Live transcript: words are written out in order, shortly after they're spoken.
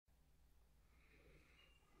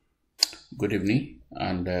Good evening,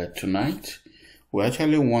 and tonight we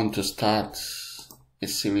actually want to start a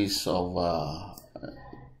series of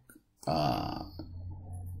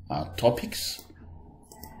topics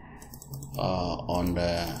on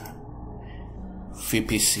the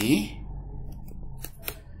VPC,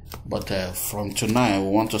 but from tonight we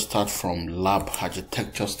want to start from lab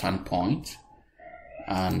architecture standpoint,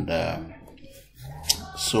 and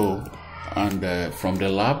from the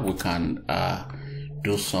lab we can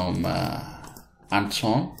do some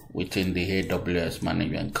hands-on within the AWS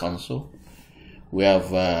Management Console. We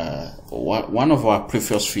have one of our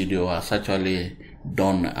previous video has actually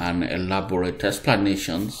done an elaborate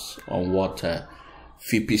explanations on what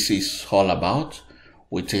VPC is all about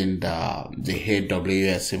within the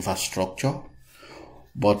AWS infrastructure.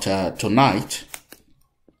 But tonight,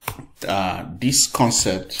 this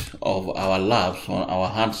concept of our labs, on our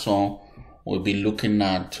hands-on, we'll be looking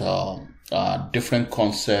at different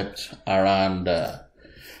concepts around the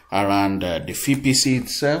VPC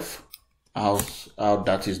itself, how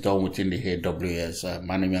that is done within the AWS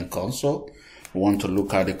Management Console. We want to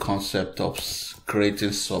look at the concept of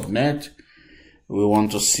creating subnet. We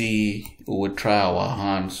want to see, we will try our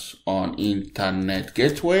hands on internet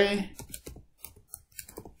gateway,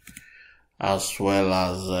 as well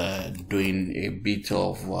as doing a bit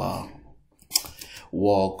of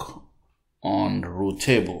work on the root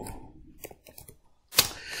table.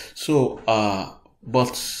 So,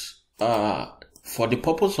 for the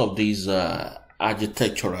purpose of this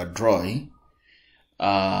architectural drawing,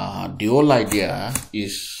 the whole idea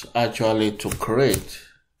is actually to create,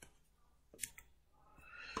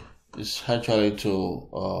 create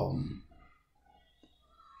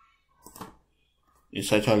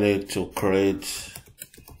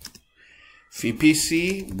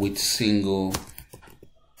VPC with single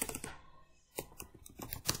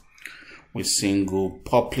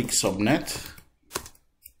public subnet.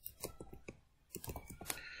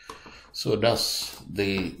 So that's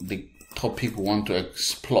the topic we want to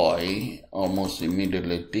explore almost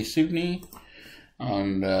immediately this evening,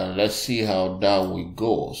 and let's see how that will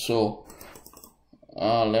go. So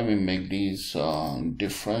let me make this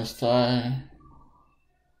different style.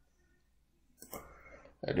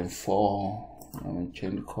 Heading 4. Let me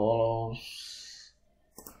change the colors.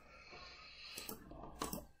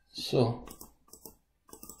 So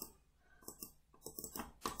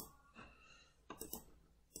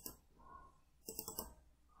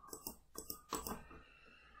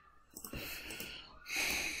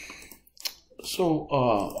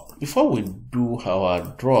before we do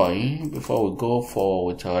our drawing, before we go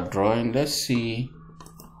forward with our drawing, let's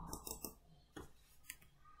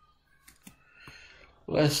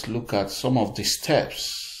look at some of the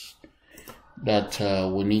steps that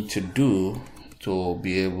we need to do to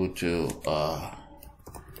be able to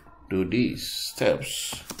do these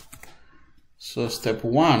steps. So step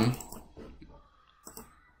 1,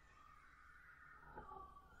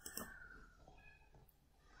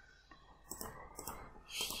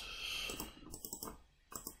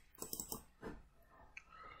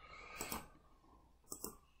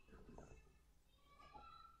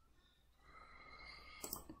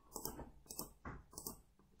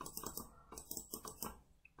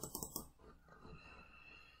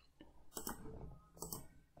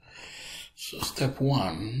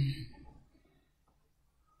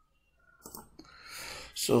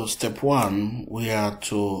 step one, we are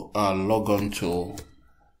to log on to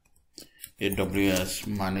AWS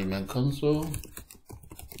Management Console.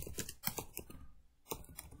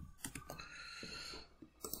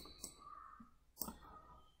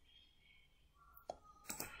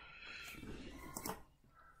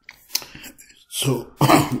 So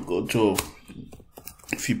go to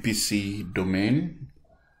VPC domain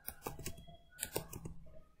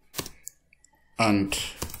and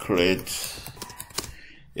create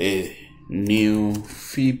a new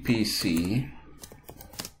VPC.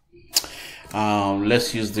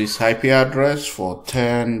 Let's use this IP address for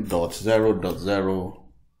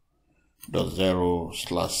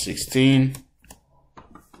 10.0.0.0/16.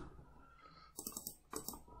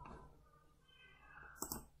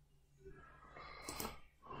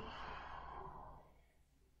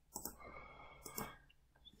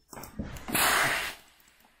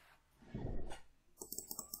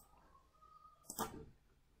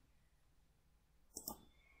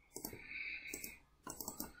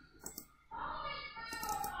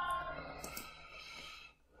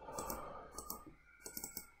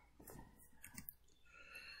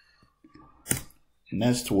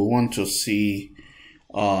 Next, we want to see,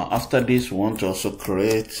 after this, we want to also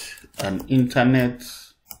create an internet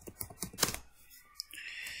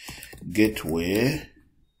gateway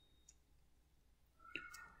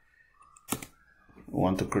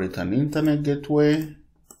want to create an internet gateway.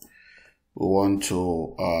 We want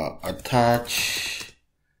to attach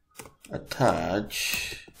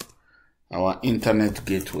our internet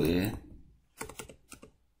gateway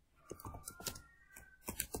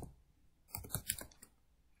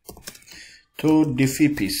to the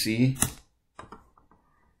VPC.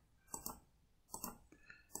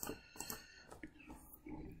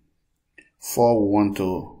 We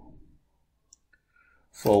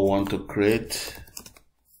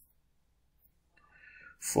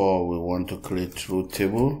want to create root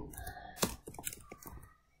table.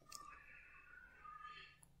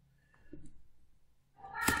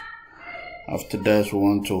 After that, we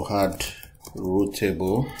want to add root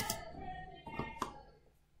table.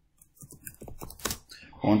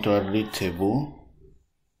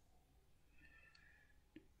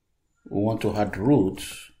 We want to add root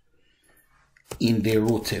in the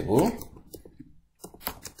root table.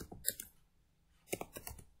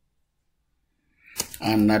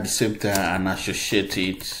 And at the same time, and associate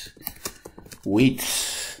it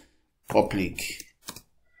with public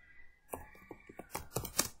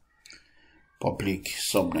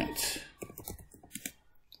subnet.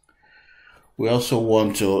 We also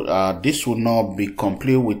want to, this will not be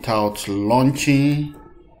complete without the launch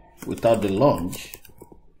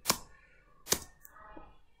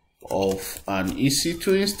of an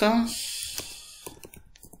EC2 instance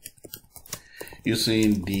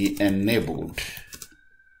using the enabled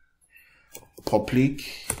public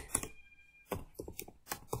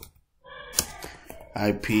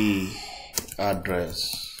IP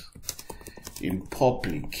address in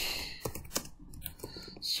public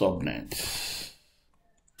subnet.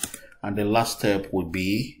 And the last step would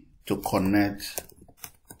be to connect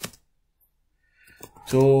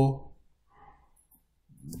to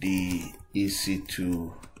the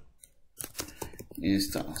EC2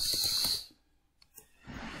 instance.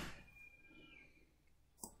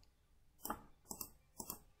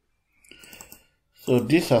 So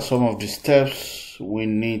these are some of the steps we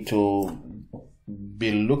need to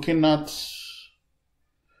be looking at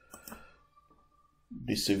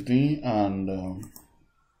this evening, and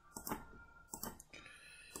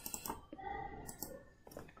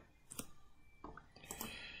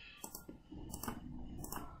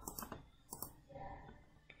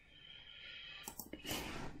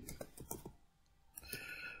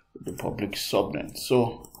the public subnet.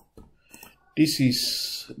 So this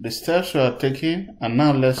is the steps we are taking, and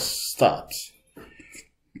now let's start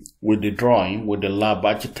with the drawing, with the lab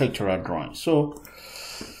architectural drawing. So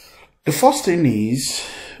the first thing is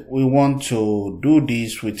we want to do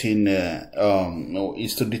this within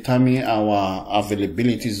is to determine our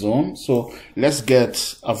availability zone. So let's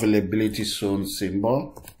get availability zone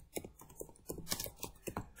symbol.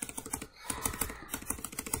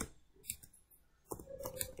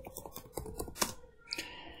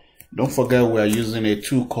 Don't forget we are using a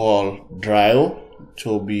tool called Draw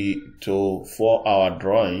for our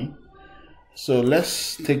drawing. So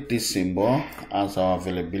let's take this symbol as our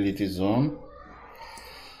availability zone.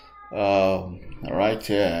 Right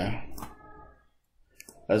here.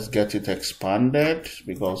 Let's get it expanded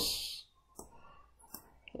because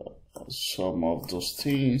some of those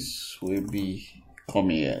things will be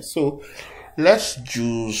coming here. So let's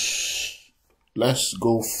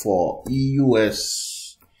go for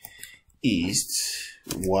EUS East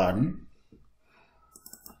 1.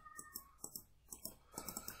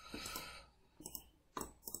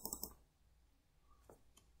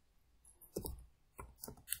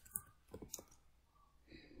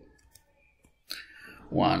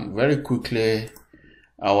 Very quickly,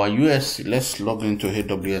 our US, let's log into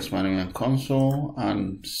AWS Management Console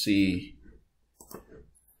and see.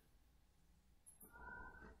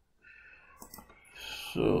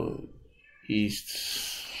 So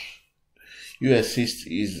US East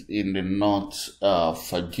is in the North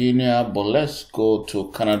Virginia, but let's go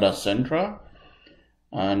to Canada Central.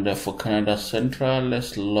 And for Canada Central,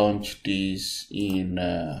 let's launch this in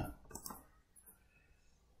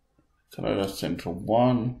Canada Central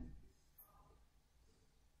 1.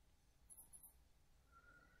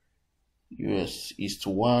 US East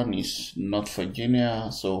 1 is North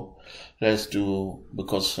Virginia. So let's do,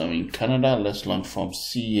 because I'm in Canada, let's launch from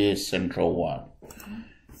CA Central 1.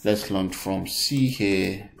 Let's launch from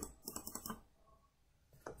CA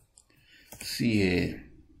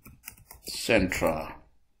Central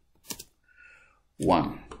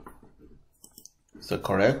 1. Is that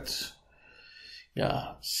correct?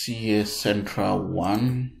 Yeah, CA Central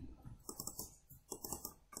 1.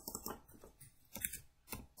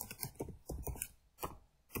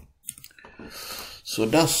 So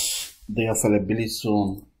that's the availability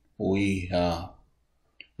zone we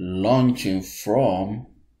launching from.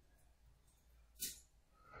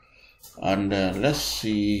 And let's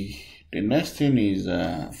see, the next thing is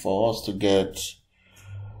for us to get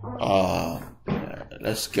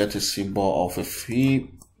let's get a symbol of a VPC.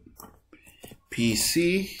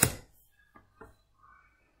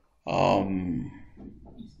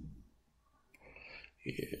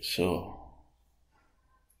 Yeah, so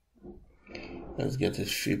let's get a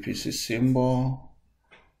VPC symbol.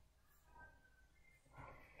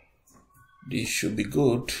 This should be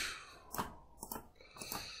good.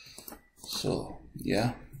 So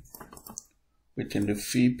yeah, within the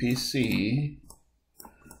VPC,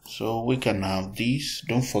 so we can have this.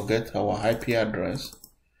 Don't forget our IP address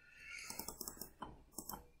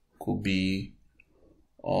could be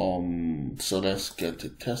so let's get the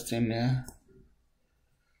test in there.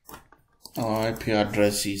 Our IP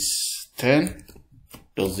address is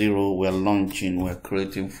 10.0. we're launching, we're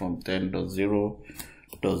creating from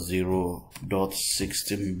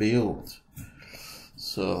 10.0.0.16 build.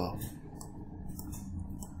 So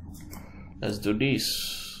let's do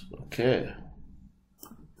this. Okay,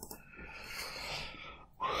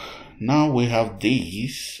 now we have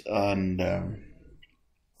these, and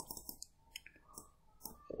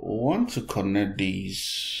we want to connect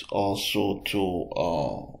these also to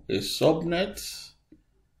a subnet.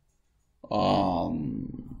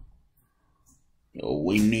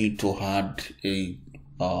 We need to add a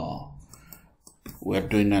we're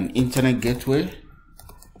doing an internet gateway.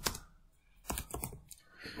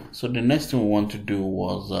 So the next thing we want to do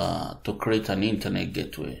was to create an internet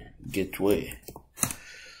gateway.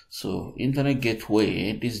 So internet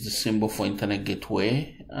gateway, this is the symbol for internet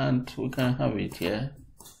gateway, and we can have it here.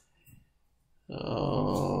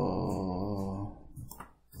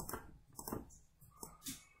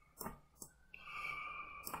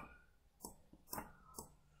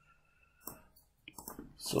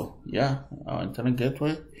 So yeah, our internet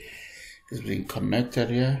gateway is being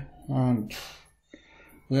connected here, and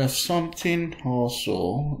we have something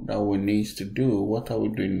also that we need to do. What are we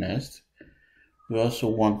doing next? We also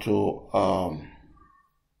want to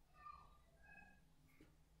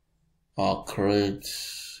create,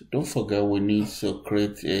 don't forget we need to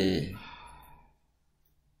create a,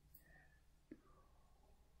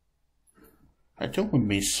 I think we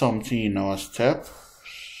made something in our step.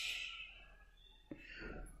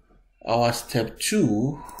 Our step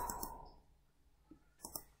two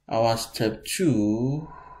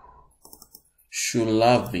should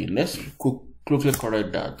have been, let's quickly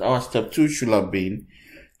correct that. Our step 2 should have been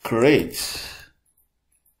create.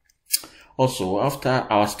 Also, after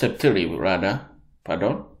our step 3,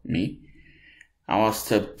 our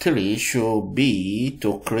step 3 should be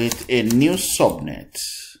to create a new subnet.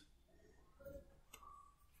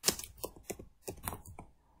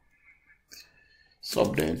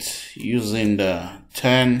 Using the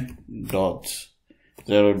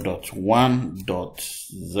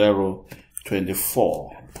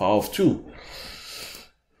 10.0.1.024 power of 2.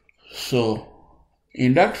 So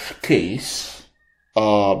in that case,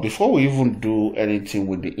 before we even do anything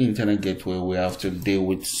with the internet gateway, we have to deal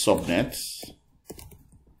with subnets.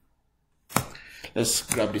 Let's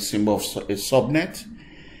grab the symbol of a subnet.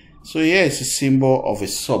 So here is a symbol of a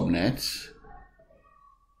subnet.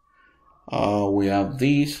 We have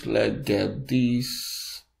this. Let's get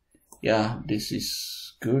this. Yeah, this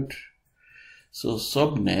is good. So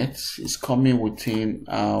subnet is coming within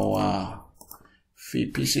our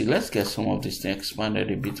VPC. Let's get some of this thing expanded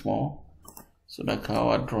a bit more, so that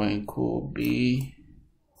our drawing could be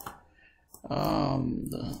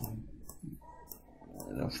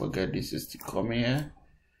don't forget this is the coming here.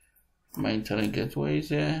 My internet gateway is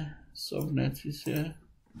here, subnet is here.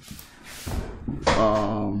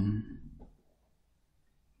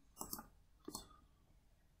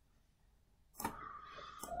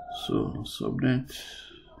 So subnet,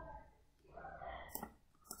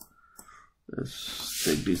 let's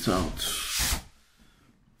take this out.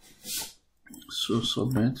 So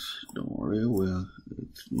subnet, don't worry, well,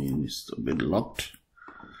 it needs to be locked.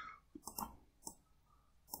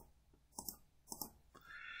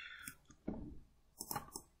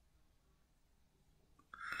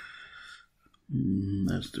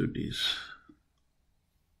 Let's do this.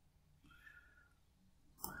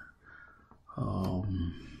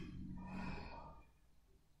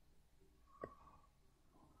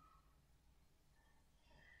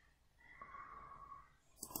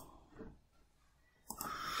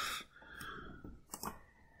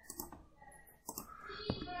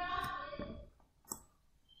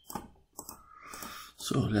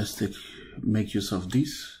 So let's make use of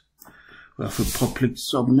this. We have a public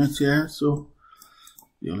subnet here, so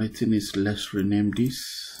The only thing is, let's rename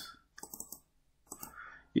this.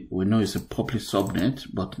 We know it's a public subnet,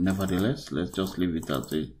 but nevertheless, let's just leave it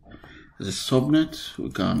as a subnet.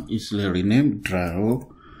 We can easily rename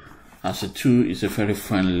Drago as a tool. It's a very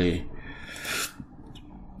friendly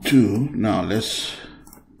tool. Now let's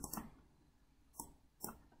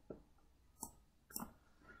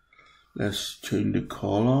change the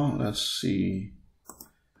color. Let's see.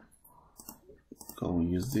 Can we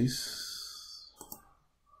use this?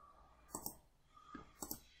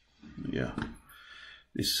 Yeah,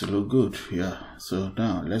 this look good. Yeah, so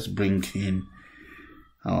now let's bring in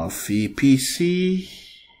our VPC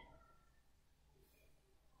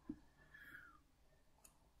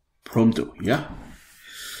Prompto. Yeah,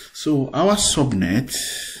 so our subnet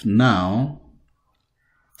now,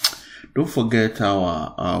 don't forget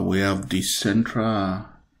our we have the central,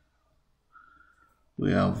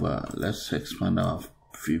 we have let's expand our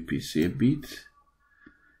VPC a bit.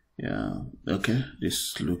 Yeah, okay,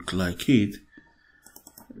 this look like it.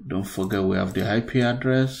 Don't forget we have the IP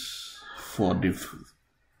address for the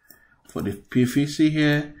PVC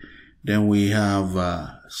here. Then we have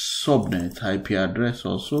subnet IP address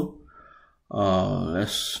also.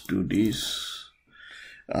 Let's do this.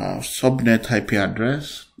 Subnet IP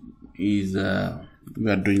address is we are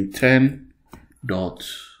doing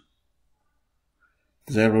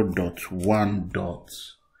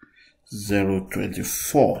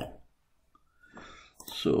 10.0.1.024.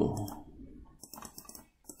 So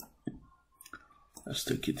let's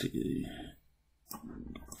take it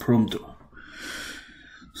Prompto.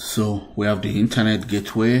 So we have the internet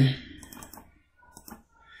gateway,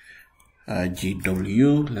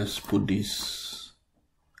 GW. Let's put this,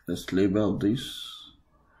 let's label this.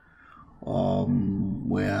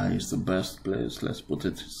 Where is the best place? Let's put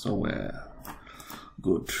it somewhere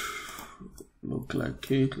good. Look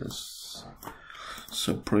like it. Let's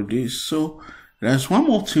separate this. So there's one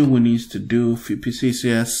more thing we need to do. VPC is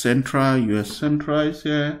here, central, US central is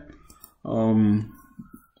here.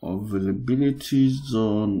 Availability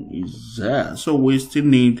zone is there. So we still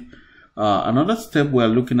need another step we're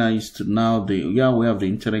looking at is to now we have the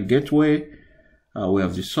internet gateway, we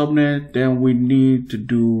have the subnet, then we need to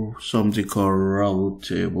do something called route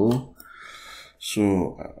table.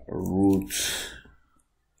 So route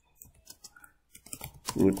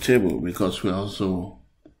table, because we're also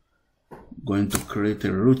going to create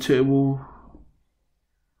a route table.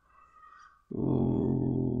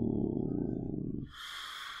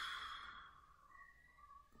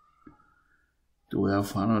 Do we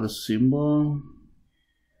have another symbol?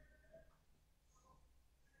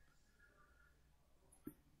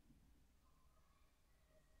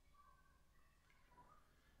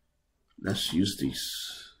 Let's use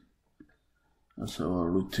this as our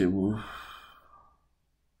route table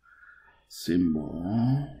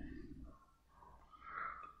symbol.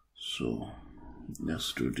 So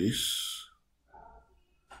let's do this.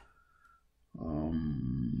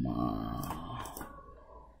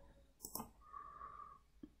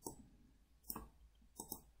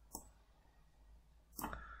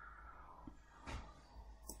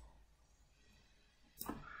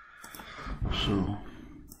 So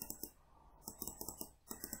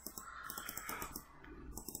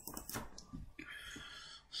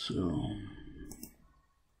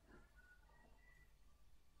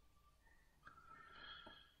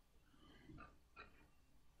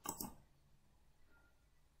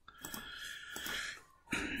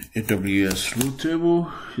AWS route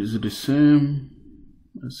table, is it the same?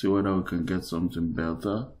 Let's see whether we can get something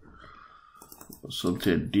better or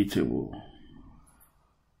something editable.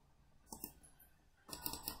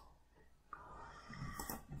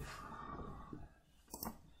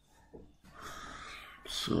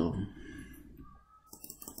 So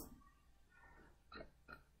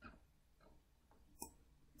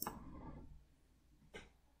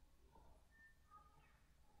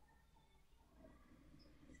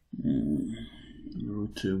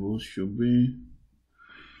route table should be,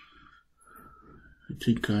 I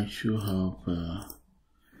think I should have a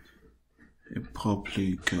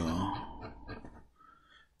public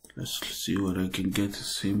let's see what I can get a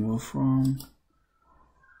symbol from.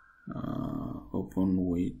 Open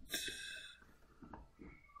with.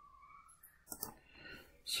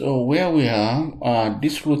 So where we are,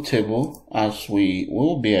 this route table, as we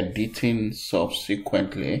will be editing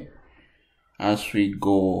subsequently as we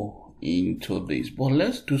go into this. But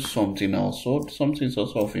let's do something also. Something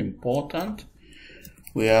sort of important.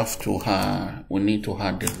 We need to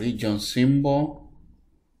add the region symbol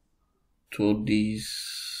to this.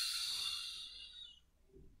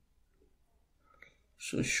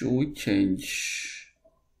 So should we change?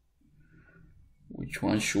 which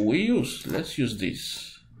one should we use? Let's use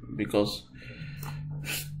this, because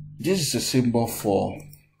this is a symbol for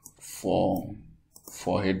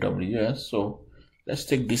AWS. So let's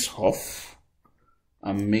take this off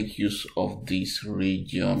and make use of this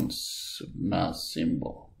region subnet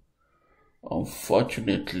symbol.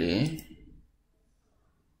 Unfortunately,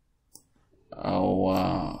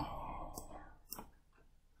 our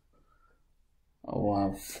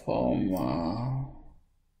form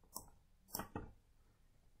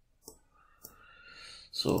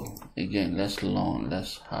so again, let's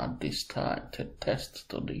add this test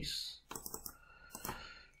to this.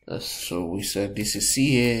 So we said this is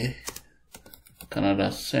CA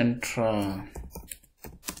Canada Central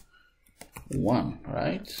 1,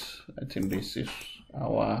 right? I think this is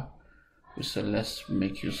our, we said let's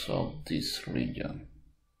make use of this region.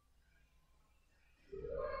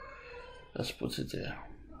 Let's put it there.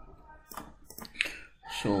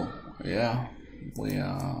 So yeah, we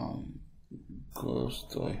are goes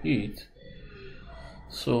to it.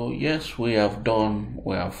 So yes, we have drawn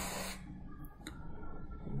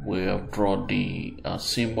the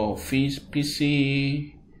symbol of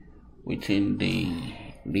VPC within the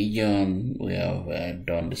region. We have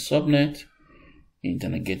done the subnet,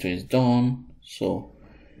 internet gateway is done. So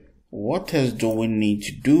what else do we need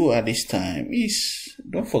to do at this time is,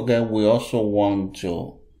 don't forget, we also want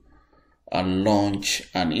to launch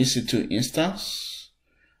an EC2 instance.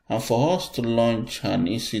 And for us to launch an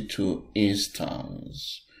EC2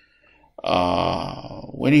 instance,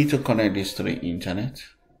 we need to connect this to the internet.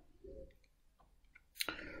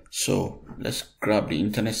 So let's grab the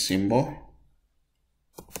internet symbol.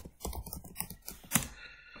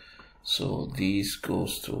 So this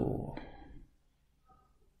goes to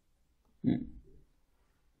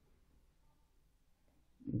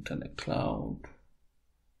internet cloud.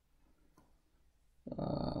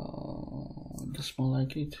 This more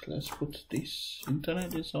like it. Let's put this.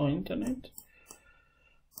 Internet is our internet,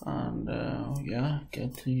 and yeah,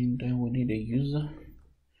 get in. Then we need a user.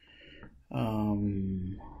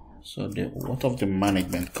 So what of the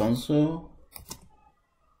management console?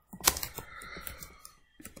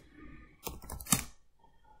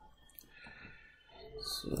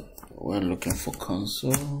 So we're looking for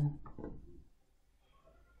console.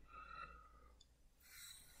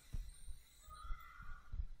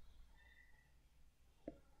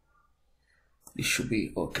 It should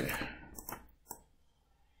be okay.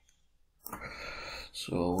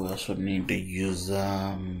 So we also need the user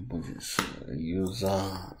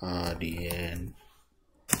at the end,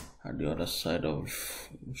 at the other side of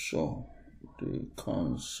the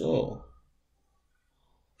console.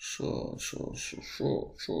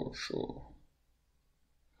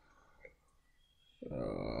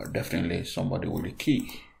 Definitely somebody with a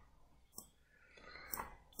key.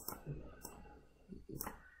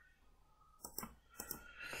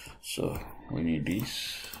 So we need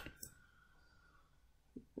this.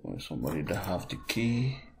 Somebody that have the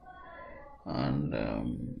key, and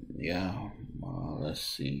yeah, let's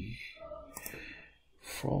see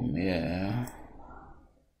from here.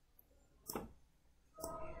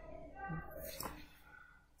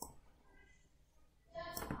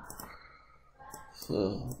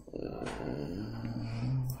 So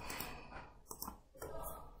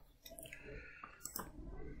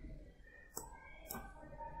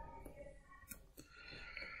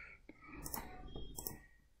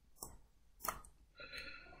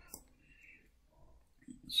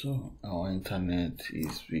so our internet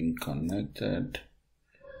is being connected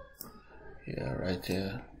here, right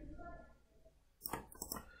here.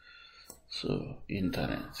 So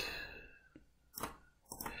internet.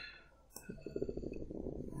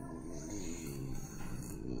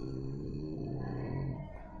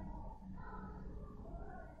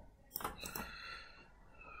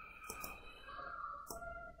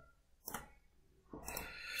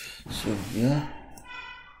 So yeah.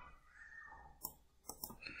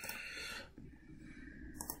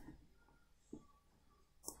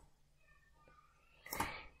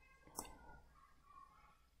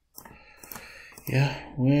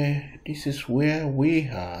 Yeah, this is where we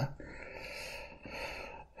are,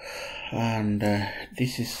 and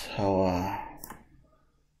this is our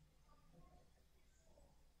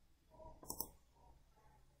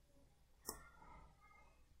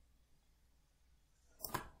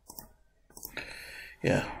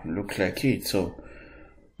look like it. So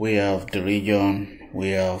we have the region, we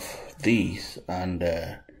have this, and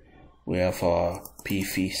we have our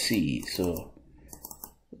VPC, so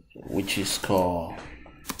which is called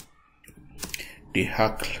the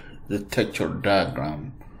architecture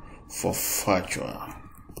diagram for virtual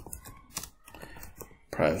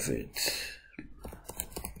private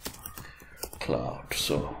Ekascloud.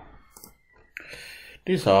 So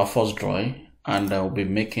this is our first drawing, and I'll be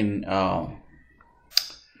making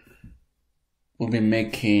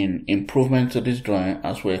improvement to this drawing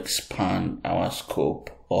as we expand our scope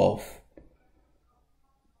of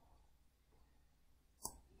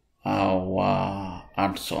our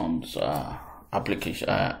hands-on application,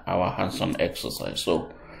 our hands-on exercise.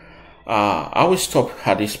 So I will stop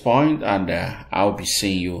at this point, and I'll be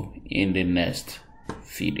seeing you in the next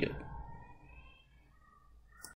video.